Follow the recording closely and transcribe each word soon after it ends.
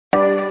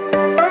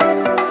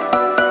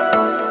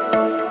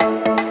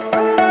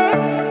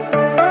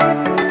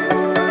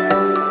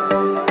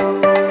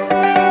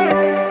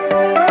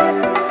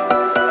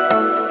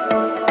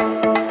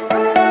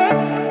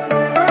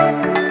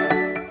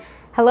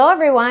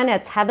everyone,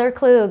 it's Heather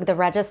Klug, the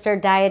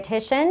registered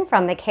dietitian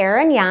from the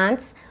Karen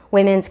Yance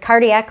Women's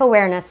Cardiac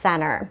Awareness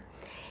Center.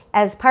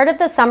 As part of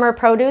the summer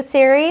produce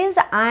series,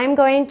 I'm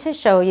going to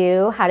show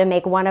you how to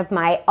make one of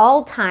my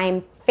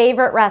all-time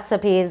favorite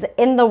recipes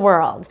in the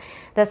world.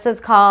 This is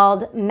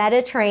called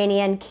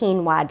Mediterranean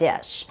quinoa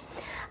dish.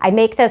 I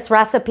make this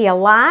recipe a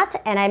lot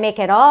and I make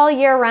it all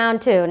year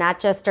round too, not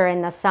just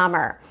during the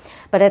summer.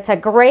 But it's a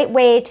great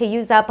way to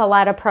use up a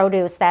lot of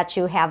produce that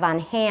you have on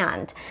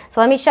hand.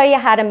 So let me show you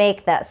how to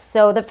make this.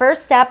 So the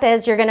first step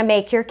is you're gonna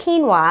make your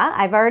quinoa.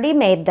 I've already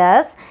made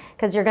this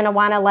because you're gonna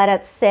wanna let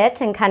it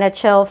sit and kind of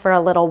chill for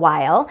a little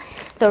while.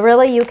 So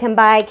really you can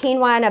buy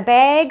quinoa in a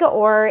bag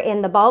or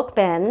in the bulk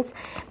bins.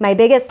 My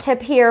biggest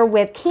tip here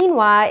with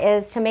quinoa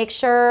is to make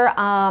sure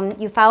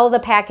you follow the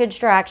package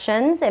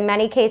directions. In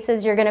many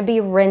cases, you're gonna be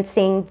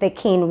rinsing the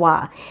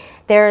quinoa.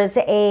 There's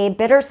a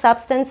bitter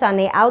substance on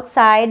the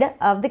outside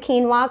of the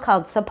quinoa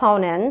called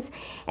saponins,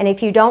 and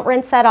if you don't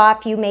rinse that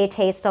off, you may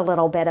taste a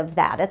little bit of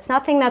that. It's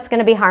nothing that's going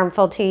to be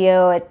harmful to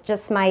you. It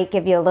just might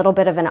give you a little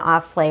bit of an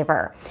off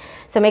flavor.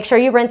 So make sure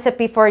you rinse it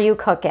before you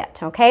cook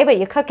it, okay? But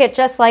you cook it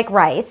just like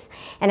rice,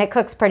 and it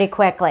cooks pretty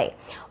quickly.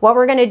 What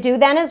we're going to do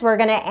then is we're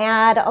going to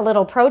add a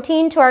little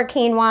protein to our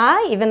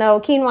quinoa, even though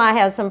quinoa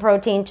has some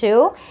protein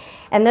too.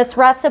 In this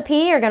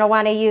recipe, you're going to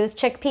want to use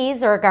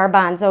chickpeas or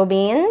garbanzo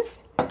beans.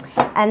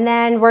 And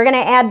then we're going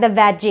to add the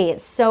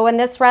veggies. So in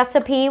this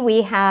recipe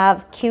we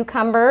have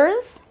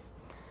cucumbers.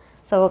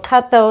 So we'll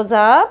cut those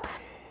up.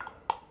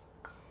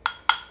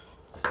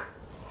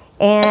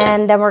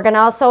 And then we're going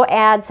to also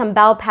add some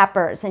bell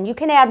peppers. And you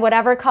can add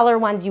whatever color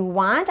ones you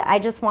want. I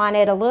just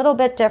wanted a little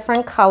bit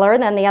different color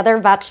than the other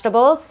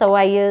vegetables. So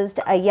I used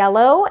a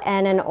yellow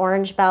and an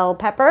orange bell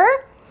pepper.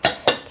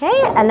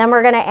 Okay, and then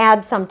we're going to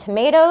add some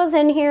tomatoes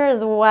in here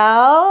as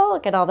well.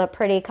 Look at all the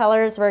pretty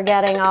colors we're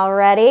getting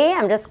already.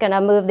 I'm just going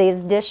to move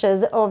these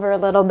dishes over a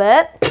little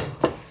bit.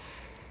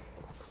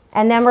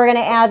 And then we're going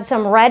to add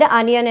some red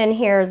onion in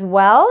here as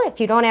well. If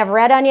you don't have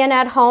red onion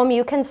at home,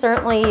 you can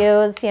certainly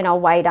use,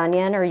 white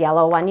onion or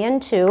yellow onion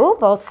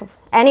too.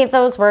 Any of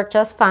those work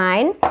just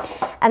fine.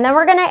 And then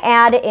we're going to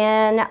add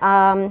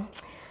in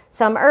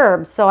some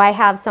herbs. So I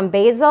have some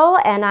basil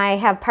and I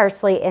have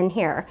parsley in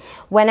here.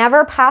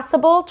 Whenever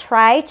possible,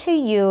 try to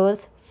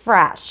use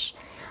fresh.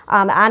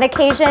 On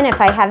occasion,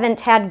 if I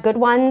haven't had good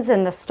ones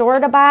in the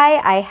store to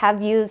buy, I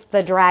have used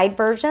the dried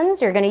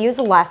versions. You're going to use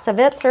less of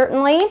it,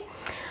 certainly.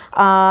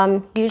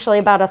 Usually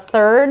about a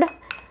third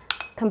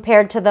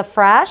compared to the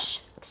fresh.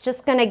 It's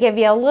just going to give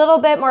you a little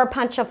bit more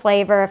punch of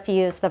flavor if you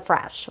use the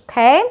fresh,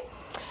 okay?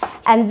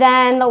 And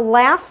then the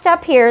last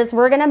step here is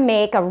we're going to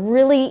make a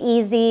really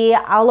easy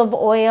olive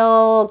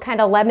oil,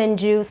 kind of lemon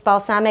juice,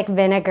 balsamic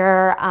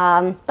vinegar,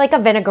 like a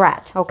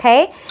vinaigrette,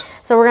 okay?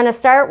 So we're going to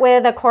start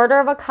with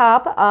 1/4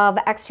 cup of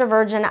extra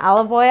virgin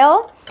olive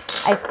oil.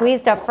 I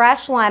squeezed a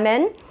fresh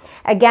lemon.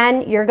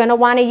 Again, you're going to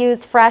want to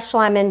use fresh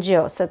lemon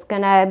juice. It's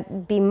going to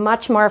be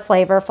much more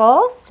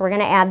flavorful. So we're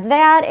going to add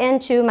that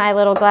into my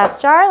little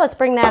glass jar. Let's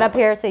bring that up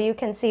here so you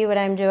can see what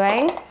I'm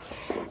doing.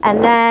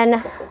 And then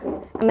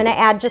I'm going to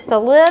add just a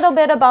little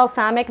bit of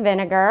balsamic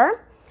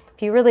vinegar.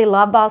 If you really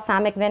love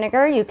balsamic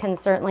vinegar, you can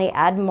certainly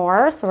add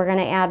more. So we're going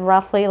to add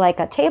roughly like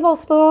a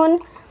tablespoon,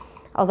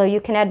 although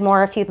you can add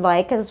more if you'd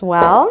like as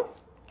well.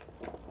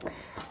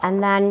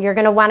 And then you're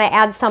going to want to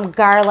add some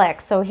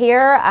garlic. So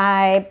here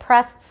I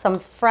pressed some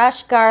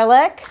fresh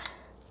garlic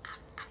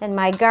in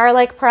my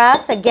garlic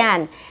press.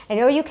 Again, I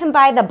know you can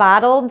buy the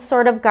bottled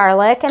sort of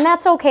garlic, and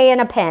that's okay in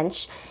a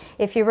pinch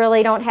if you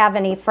really don't have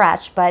any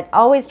fresh, but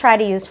always try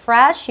to use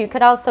fresh. You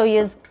could also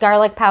use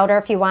garlic powder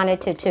if you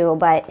wanted to too,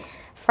 but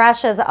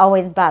fresh is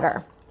always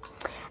better.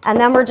 And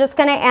then we're just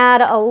going to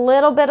add a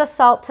little bit of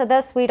salt to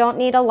this. We don't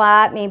need a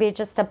lot, maybe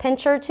just a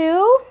pinch or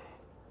two.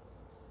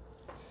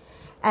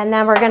 And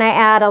then we're going to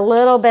add a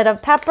little bit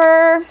of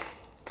pepper.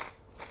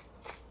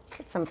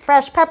 Get some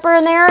fresh pepper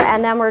in there,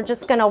 and then we're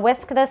just going to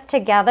whisk this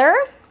together.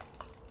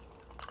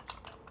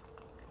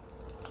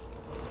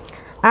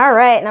 All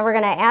right, and then we're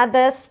going to add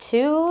this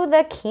to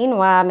the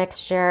quinoa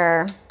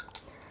mixture.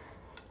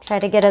 Try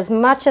to get as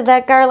much of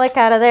that garlic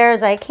out of there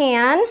as I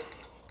can.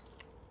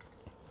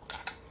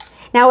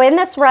 Now in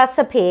this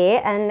recipe,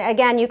 and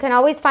again, you can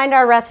always find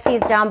our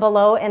recipes down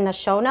below in the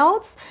show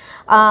notes,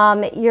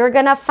 you're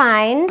going to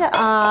find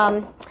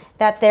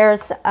that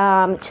there's 2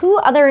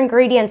 other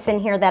ingredients in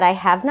here that I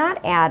have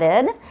not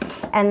added,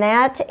 and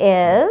that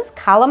is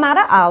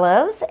kalamata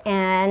olives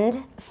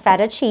and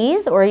feta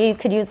cheese, or you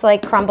could use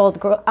like crumbled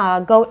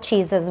goat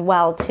cheese as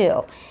well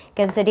too.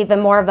 Gives it even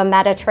more of a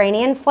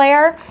Mediterranean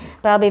flair,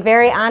 but I'll be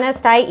very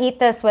honest, I eat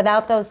this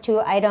without those 2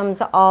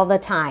 items all the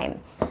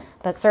time.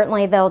 But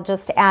certainly they'll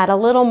just add a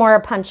little more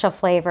punch of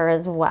flavor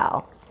as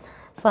well.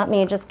 So let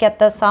me just get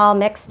this all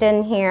mixed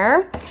in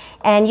here.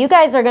 And you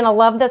guys are going to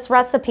love this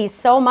recipe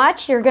so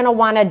much, you're going to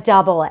want to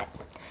double it.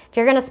 If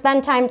you're going to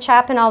spend time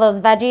chopping all those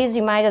veggies,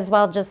 you might as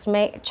well just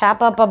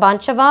chop up a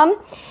bunch of them.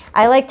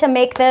 I like to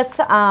make this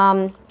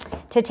to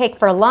take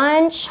for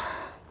lunch.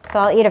 So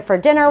I'll eat it for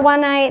dinner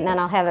one night, and then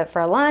I'll have it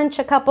for lunch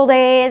a couple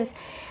days.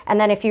 And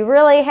then if you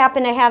really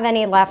happen to have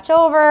any left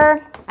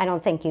over, I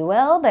don't think you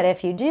will, but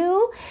if you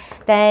do,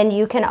 then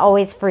you can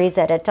always freeze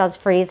it. It does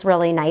freeze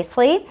really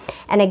nicely.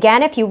 And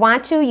again, if you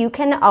want to, you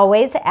can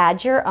always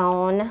add your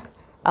own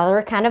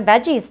other kind of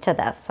veggies to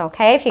this,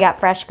 okay? If you got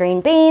fresh green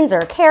beans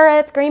or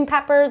carrots, green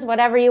peppers,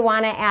 whatever you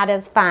want to add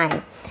is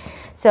fine.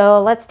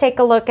 So let's take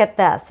a look at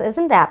this.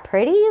 Isn't that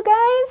pretty, you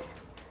guys?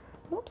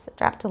 Oops, it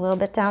dropped a little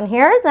bit down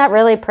here. Isn't that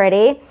really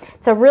pretty?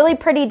 It's a really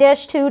pretty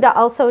dish too to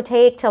also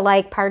take to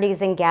like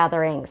parties and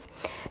gatherings.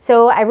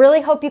 So I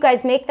really hope you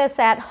guys make this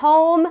at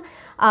home,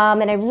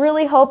 and I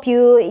really hope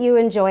you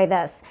enjoy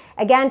this.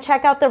 Again,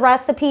 check out the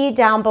recipe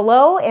down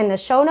below in the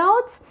show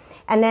notes,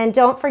 and then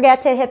don't forget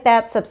to hit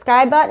that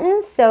subscribe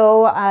button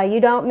so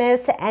you don't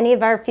miss any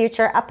of our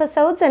future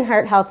episodes and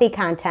heart healthy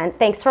content.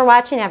 Thanks for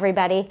watching,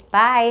 everybody.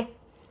 Bye.